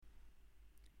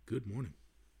Good morning,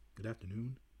 good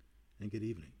afternoon, and good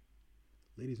evening.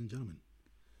 Ladies and gentlemen,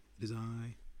 it is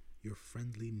I, your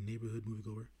friendly neighborhood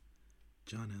moviegoer,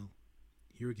 John L.,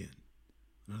 here again.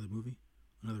 Another movie,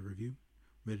 another review,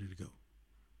 ready to go.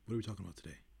 What are we talking about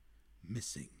today?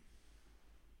 Missing.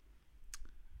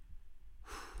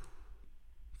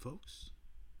 Folks,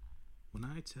 when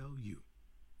I tell you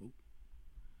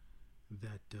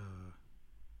that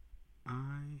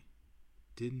I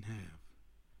didn't have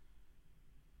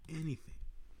anything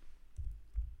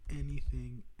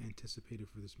anticipated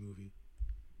for this movie,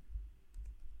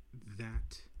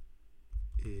 that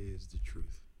is the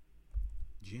truth.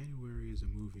 January is a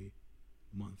movie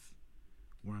month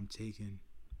where I'm taking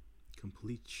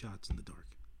complete shots in the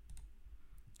dark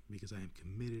because I am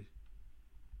committed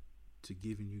to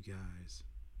giving you guys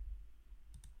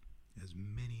as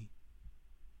many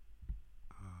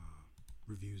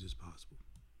reviews as possible.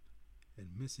 And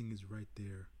Missing is right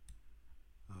there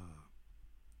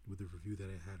with the review that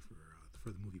I had for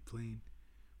the movie Plane,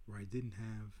 where I didn't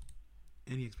have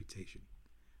any expectation.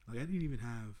 Like, I didn't even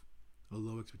have a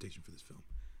low expectation for this film.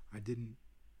 I didn't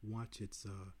watch its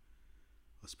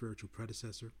a spiritual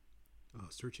predecessor,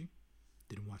 Searching.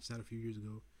 Didn't watch that a few years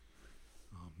ago,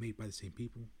 made by the same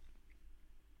people.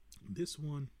 This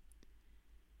one,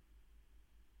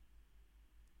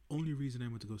 only reason I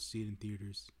went to go see it in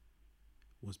theaters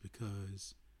was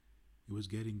because it was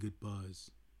getting good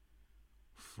buzz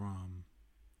from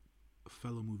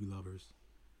fellow movie lovers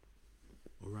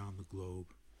around the globe,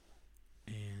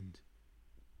 and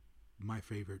my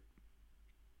favorite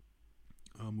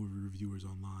movie reviewers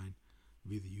online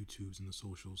via the YouTubes and the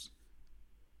socials.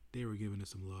 They were giving it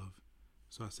some love,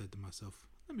 so I said to myself,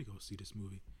 let me go see this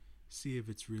movie, see if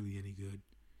it's really any good,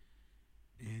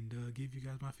 and give you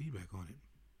guys my feedback on it.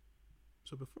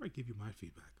 So before I give you my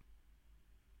feedback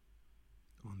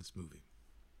on this movie,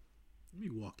 let me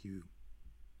walk you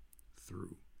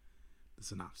through the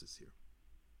synopsis here.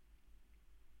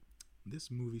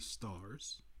 This movie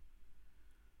stars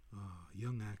a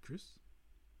young actress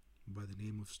by the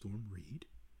name of Storm Reid.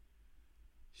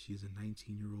 She is a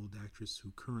 19-year-old actress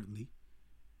who currently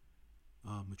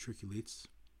matriculates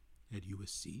at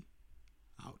USC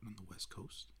out on the West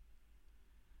Coast.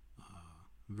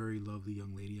 Very lovely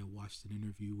young lady. I watched an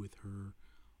interview with her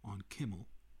on Kimmel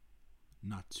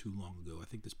not too long ago, I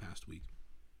think this past week,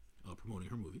 promoting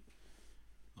her movie.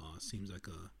 Seems like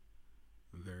a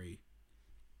very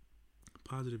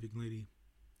positive young lady,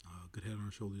 good head on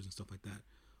her shoulders and stuff like that.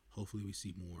 Hopefully we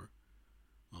see more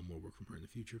work from her in the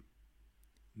future.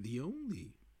 The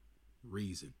only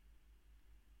reason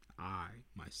I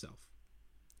myself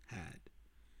had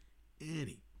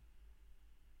any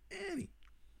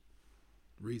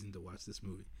reason to watch this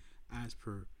movie, as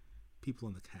per people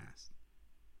on the cast,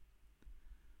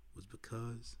 was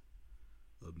because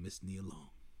of Miss Nia Long.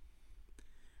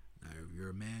 Now, if you're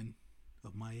a man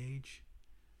of my age,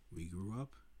 we grew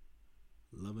up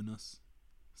loving us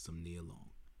some Nia Long.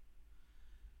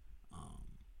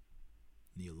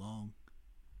 Nia Long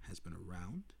has been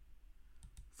around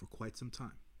for quite some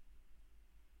time.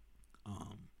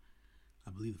 I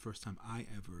believe the first time I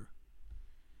ever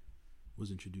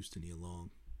was introduced to Nia Long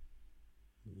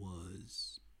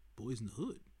was Boys in the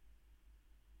Hood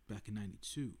back in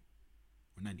 92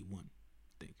 or 91,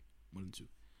 I think, 1 and 2.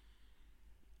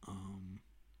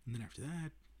 And then after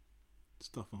that,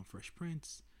 stuff on Fresh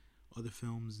Prince, other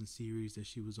films and series that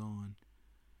she was on.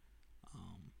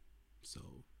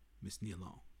 So Miss Nia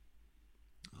Long,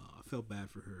 I felt bad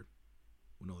for her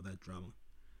when all that drama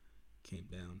came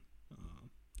down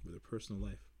with her personal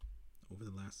life over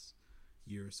the last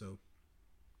year or so.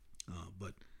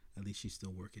 But at least she's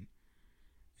still working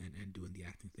and doing the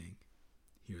acting thing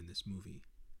here in this movie,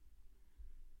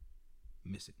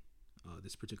 Missing.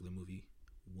 This particular movie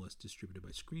was distributed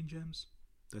by Screen Gems.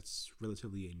 That's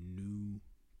relatively a new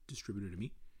distributor to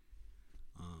me.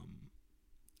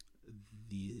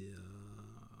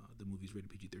 The movie's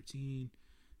rated PG-13.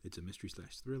 It's a mystery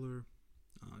 / thriller.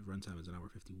 Runtime is an hour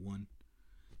 51,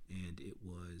 and it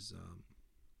was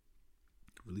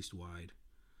released wide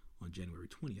on January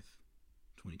 20th,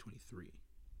 2023.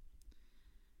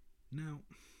 Now,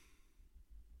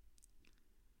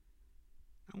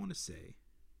 I want to say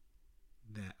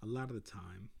that a lot of the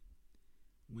time,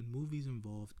 when movies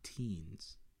involve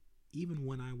teens, even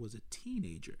when I was a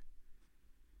teenager,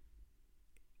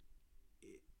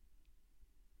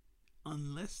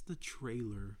 unless the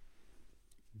trailer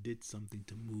did something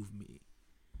to move me,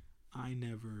 I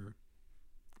never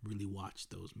really watched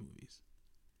those movies.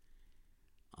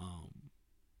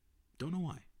 Don't know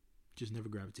why. Just never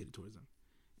gravitated towards them.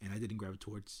 And I didn't gravitate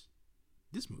towards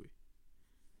this movie.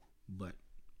 But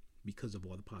because of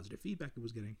all the positive feedback it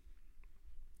was getting,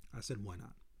 I said, why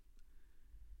not?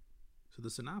 So the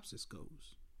synopsis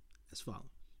goes as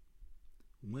follows.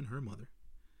 When her mother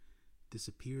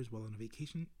disappears while on a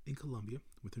vacation in Colombia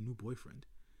with her new boyfriend,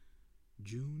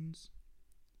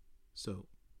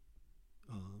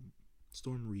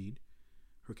 Storm Reid,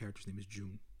 her character's name is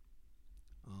June.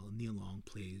 Nia Long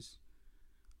plays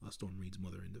Storm Reid's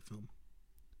mother in the film.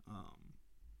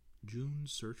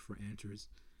 June's search for answers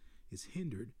is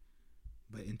hindered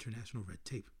by international red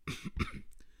tape.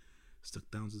 Stuck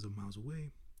thousands of miles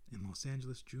away in Los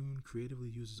Angeles, June creatively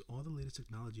uses all the latest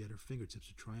technology at her fingertips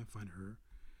to try and find her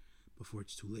before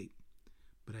it's too late.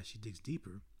 But as she digs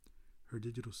deeper, her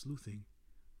digital sleuthing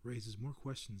raises more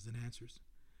questions than answers.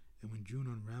 And when June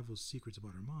unravels secrets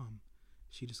about her mom,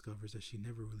 she discovers that she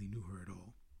never really knew her at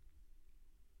all.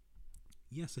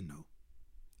 Yes and no.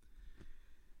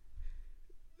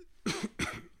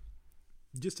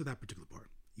 Just to that particular part.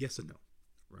 Yes and no,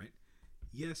 right?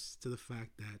 Yes to the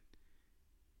fact that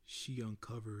she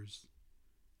uncovers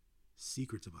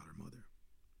secrets about her mother,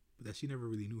 but that she never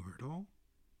really knew her at all,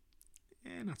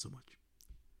 and not so much.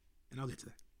 And I'll get to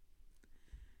that.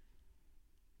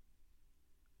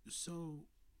 So,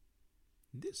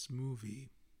 this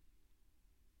movie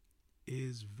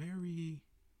is very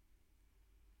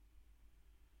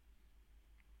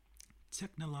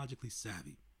technologically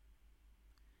savvy.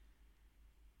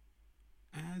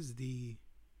 As the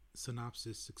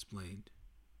synopsis explained,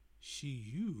 she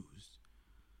used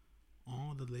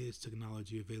all the latest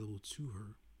technology available to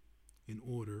her in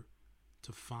order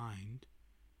to find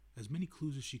as many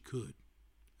clues as she could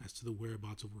as to the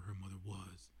whereabouts of where her mother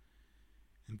was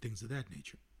and things of that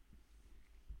nature.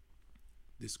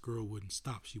 This girl wouldn't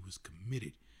stop. She was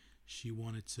committed. She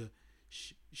wanted to,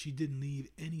 she didn't leave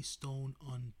any stone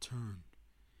unturned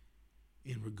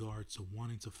in regards to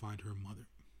wanting to find her mother.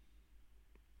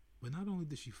 But not only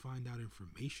did she find out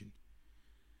information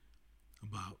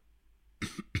about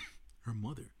her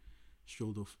mother, she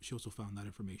also found that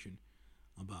information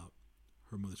about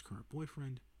her mother's current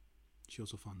boyfriend. She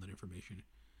also found that information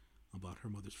about her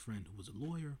mother's friend who was a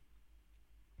lawyer.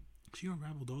 She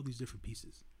unraveled all these different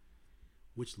pieces,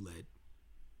 which led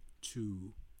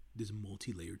to this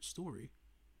multi-layered story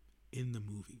in the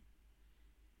movie.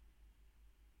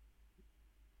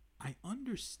 I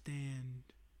understand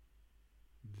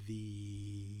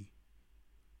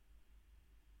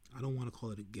I don't want to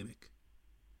call it a gimmick,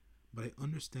 but I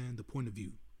understand the point of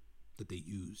view that they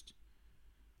used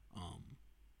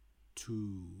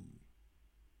to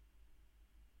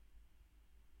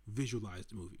visualize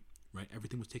the movie, right?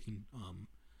 Everything was taking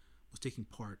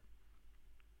part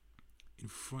in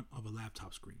front of a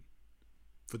laptop screen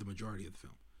for the majority of the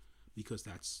film, because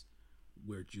that's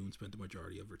where June spent the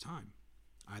majority of her time,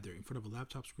 either in front of a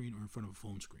laptop screen or in front of a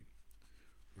phone screen,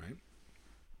 right?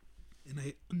 And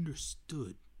I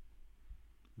understood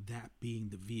that being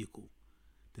the vehicle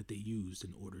that they used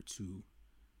in order to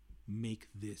make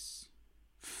this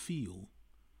feel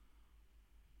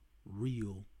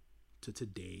real to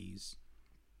today's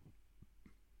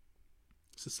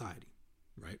society,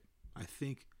 right? I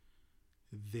think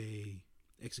they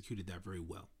executed that very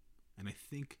well. And I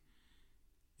think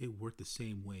it worked the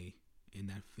same way in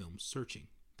that film Searching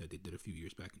that they did a few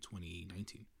years back in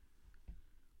 2019.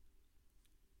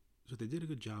 So they did a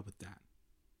good job with that.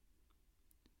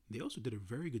 They also did a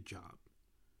very good job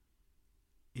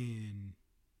in,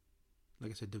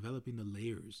 like I said, developing the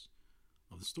layers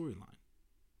of the storyline,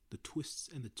 the twists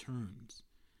and the turns,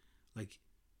 like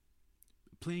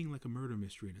playing like a murder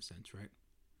mystery in a sense, right?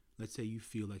 Let's say you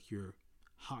feel like you're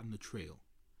hot in the trail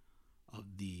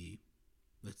of the,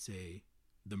 let's say,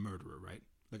 the murderer, right?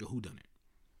 Like a whodunit.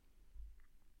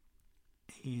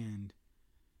 And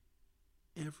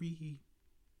every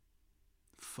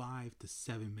 5 to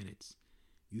 7 minutes,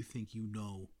 you think you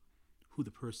know who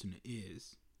the person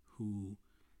is who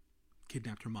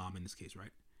kidnapped her mom in this case,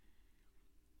 right?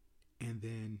 And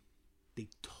then they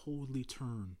totally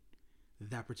turn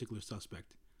that particular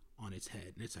suspect on its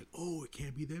head. And it's like, oh, it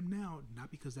can't be them now.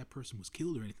 Not because that person was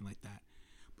killed or anything like that,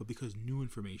 but because new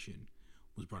information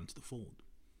was brought into the fold.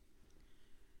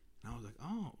 And I was like,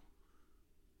 oh,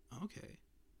 okay.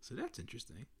 So that's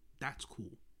interesting. That's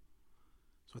cool.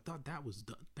 So I thought that was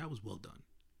done. That was well done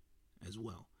as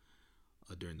well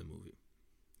during the movie.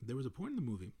 There was a point in the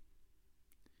movie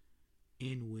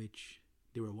in which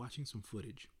they were watching some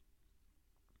footage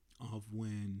of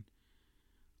when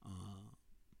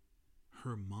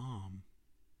her mom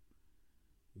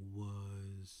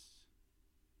was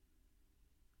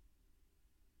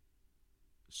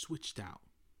switched out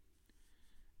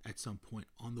at some point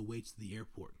on the way to the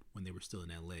airport when they were still in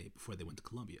LA before they went to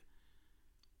Colombia.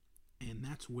 And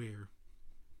that's where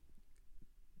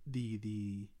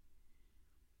the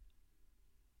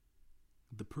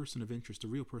person of interest, the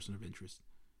real person of interest,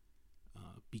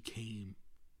 became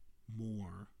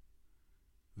more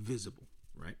visible,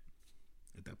 right?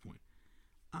 At that point,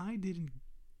 I didn't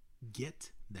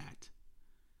get that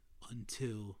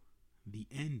until the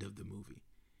end of the movie.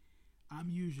 I'm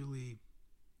usually,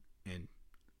 and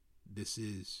this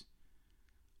is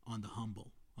on the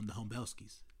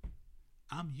Humbelskis,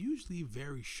 I'm usually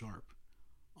very sharp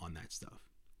on that stuff.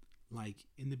 Like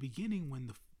in the beginning,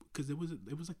 because it was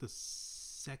like the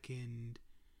second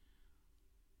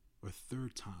or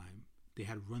third time they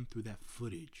had run through that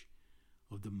footage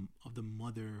of the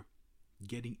mother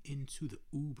getting into the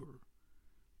Uber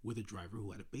with a driver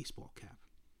who had a baseball cap.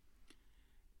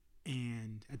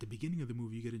 And at the beginning of the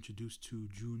movie, you get introduced to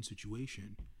June's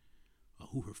situation,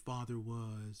 who her father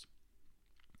was,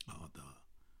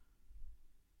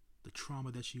 the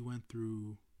trauma that she went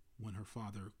through when her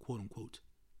father, quote unquote,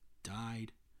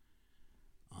 died,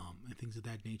 and things of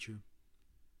that nature.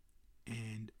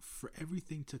 And for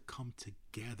everything to come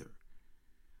together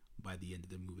by the end of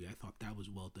the movie, I thought that was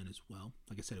well done as well.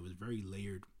 Like I said, it was very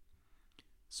layered,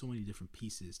 so many different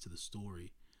pieces to the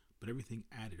story, but everything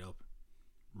added up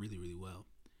really, really well.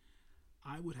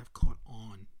 I would have caught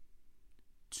on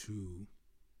to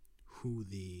who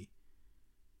the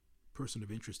person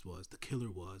of interest was, the killer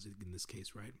was in this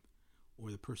case, right? Or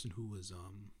the person who was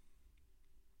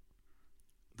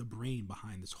the brain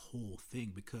behind this whole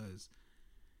thing, because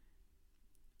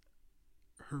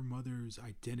her mother's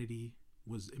identity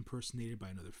was impersonated by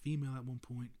another female at one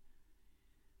point.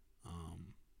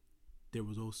 There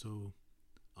was also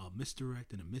a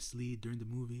misdirect and a mislead during the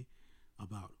movie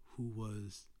about who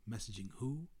was messaging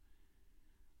who,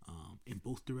 in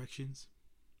both directions.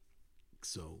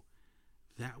 So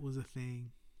that was a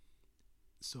thing.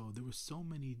 So there were so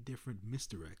many different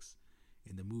misdirects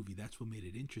in the movie. That's what made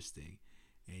it interesting.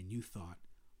 And you thought,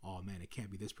 oh man, it can't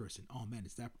be this person. Oh man,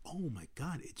 it's that. Oh my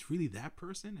God, it's really that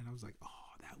person. And I was like,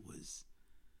 oh, that was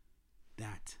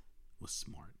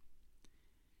smart.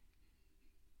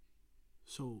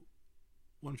 So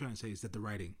what I'm trying to say is that the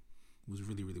writing was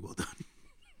really, really well done.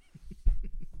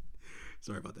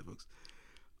 Sorry about that, folks.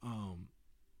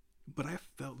 But I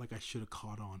felt like I should have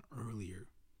caught on earlier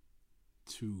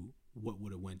to what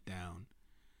would have went down,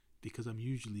 because I'm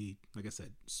usually, like I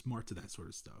said, smart to that sort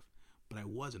of stuff. But I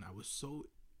wasn't. I was so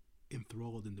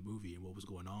enthralled in the movie and what was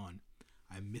going on,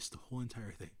 I missed the whole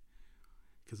entire thing.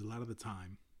 Because a lot of the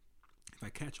time, if I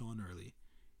catch on early,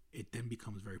 it then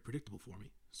becomes very predictable for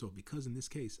me. So because in this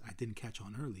case, I didn't catch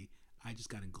on early, I just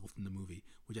got engulfed in the movie,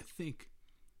 which it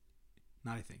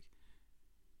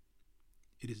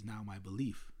is now my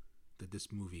belief that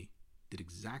this movie did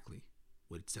exactly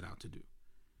what it set out to do.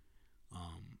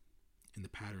 In the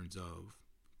patterns of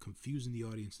confusing the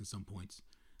audience in some points,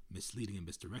 misleading and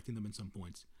misdirecting them in some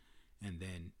points, and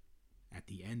then at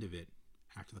the end of it,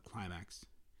 after the climax,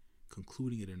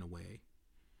 concluding it in a way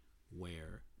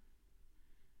where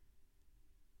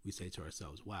we say to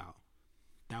ourselves, wow,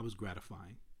 that was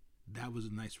gratifying. That was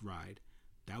a nice ride.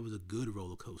 That was a good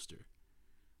roller coaster.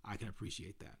 I can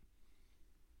appreciate that.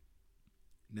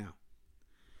 Now,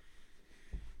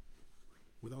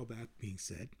 with all that being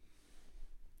said,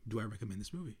 do I recommend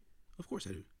this movie? Of course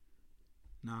I do.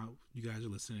 Now, you guys are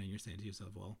listening and you're saying to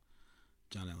yourself, well,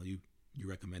 John L., you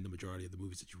recommend the majority of the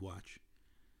movies that you watch.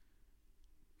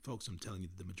 Folks, I'm telling you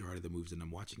that the majority of the movies that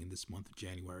I'm watching in this month of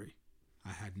January,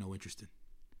 I had no interest in.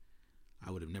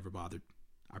 I would have never bothered.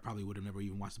 I probably would have never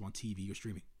even watched them on TV or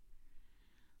streaming.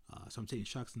 So I'm taking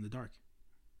shots in the dark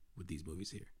with these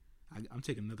movies here. I'm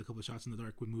taking another couple of shots in the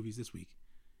dark with movies this week.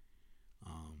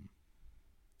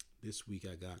 This week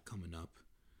I got coming up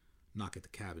Knock at the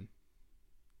Cabin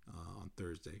on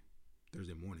Thursday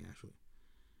morning actually.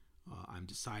 I'm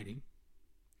deciding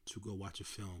to go watch a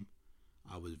film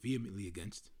I was vehemently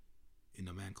against in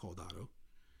A Man Called Otto,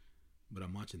 but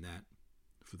I'm watching that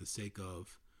for the sake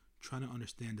of trying to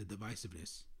understand the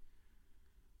divisiveness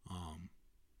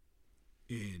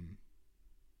in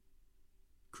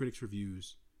critics'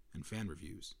 reviews and fan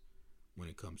reviews when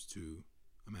it comes to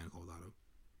A Man Called Otto.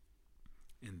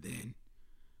 And then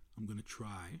I'm going to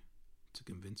try to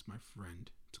convince my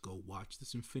friend to go watch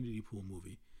this Infinity Pool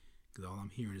movie, because all I'm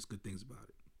hearing is good things about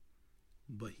it.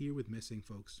 But here with Missing,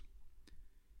 folks,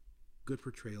 good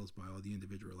portrayals by all the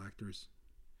individual actors,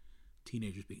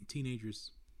 teenagers being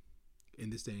teenagers in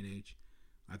this day and age.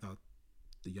 I thought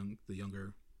the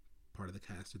younger part of the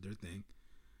cast did their thing.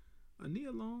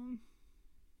 Nia Long,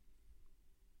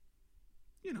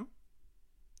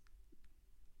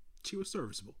 she was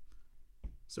serviceable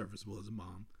as a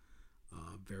mom.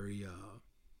 Very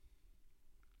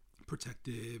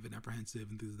protective and apprehensive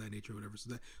and things of that nature or whatever. So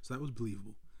that was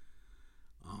believable.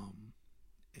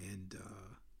 And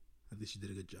at least she did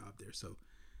a good job there. So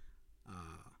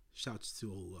shouts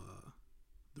to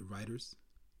the writers,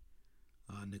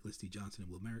 Nicholas D. Johnson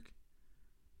and Will Merrick.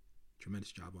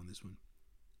 Tremendous job on this one.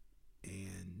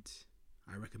 And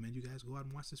I recommend you guys go out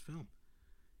and watch this film.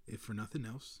 If for nothing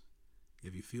else,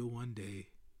 if you feel one day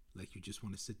like you just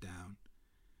want to sit down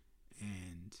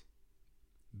and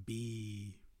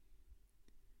be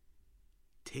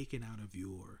taken out of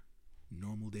your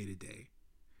normal day-to-day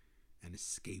and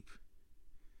escape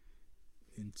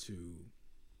into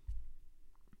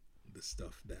the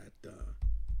stuff that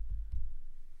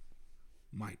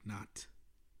might not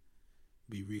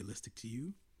be realistic to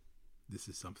you, this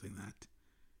is something that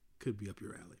could be up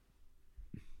your alley.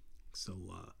 So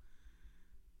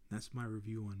that's my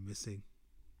review on Missing.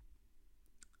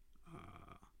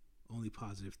 Only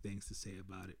positive things to say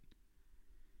about it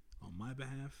on my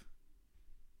behalf.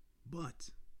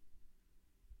 But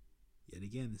yet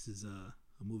again, this is a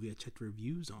movie I checked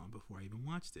reviews on before I even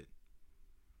watched it.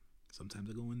 Sometimes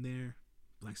I go in there,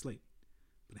 blank slate.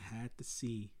 But I had to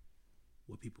see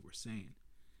what people were saying.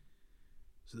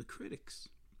 So the critics,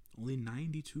 only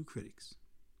 92 critics,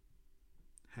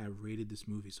 have rated this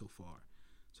movie so far.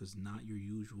 So it's not your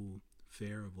usual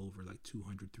fare of over like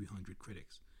 200, 300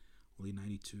 critics. Only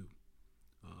 92.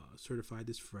 Certified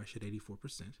this fresh at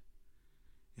 84%.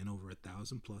 And over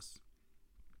 1,000 plus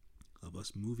of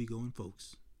us movie-going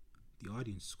folks, the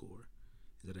audience score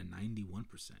is at a 91%.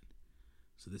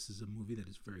 So this is a movie that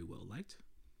is very well liked.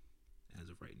 As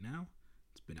of right now,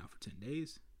 it's been out for 10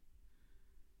 days.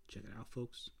 Check it out,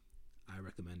 folks. I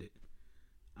recommend it.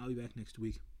 I'll be back next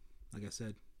week. Like I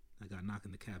said, I got Knock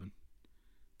in the Cabin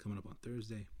coming up on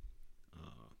Thursday.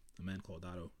 A Man Called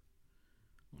Otto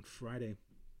on Friday.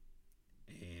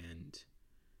 And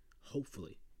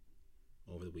hopefully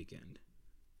over the weekend,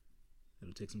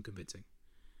 it'll take some convincing.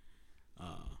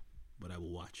 But I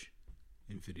will watch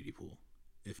Infinity Pool.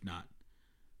 If not,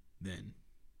 then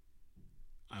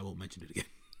I won't mention it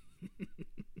again.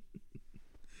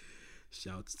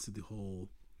 Shouts to the whole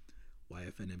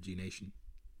YFNMG Nation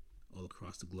all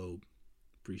across the globe.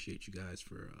 Appreciate you guys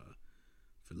for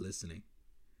listening.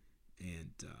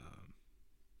 And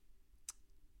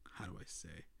how do I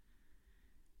say?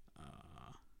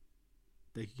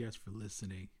 Thank you guys for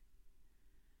listening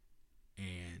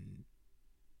and,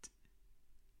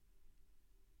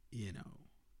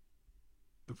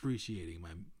 appreciating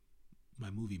my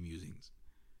movie musings,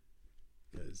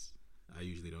 because I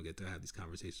usually don't get to have these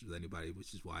conversations with anybody,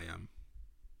 which is why I'm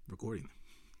recording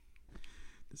them,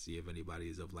 to see if anybody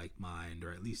is of like mind,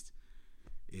 or at least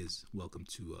is welcome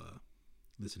to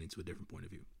listening to a different point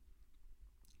of view.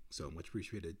 So much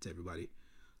appreciated to everybody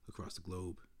across the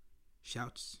globe.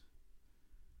 Shouts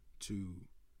to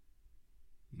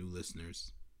new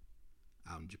listeners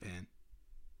out in Japan.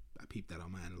 I peeped that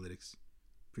on my analytics.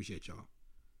 Appreciate y'all.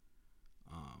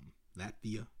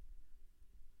 Latvia.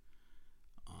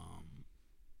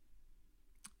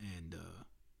 And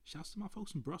shouts to my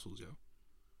folks in Brussels, yo.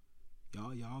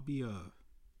 Y'all be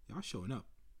y'all showing up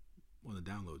on the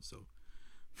download, so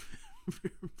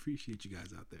appreciate you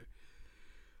guys out there.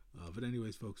 But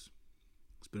anyways, folks,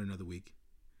 it's been another week,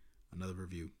 another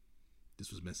review.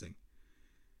 This was Missing.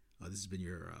 This has been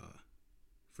your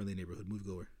friendly neighborhood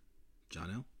moviegoer,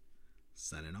 John L.,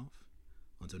 signing off.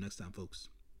 Until next time, folks,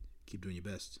 keep doing your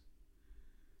best.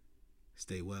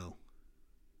 Stay well.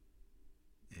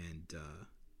 And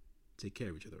take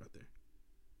care of each other out there.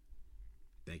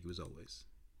 Thank you as always.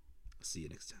 I'll see you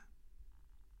next time.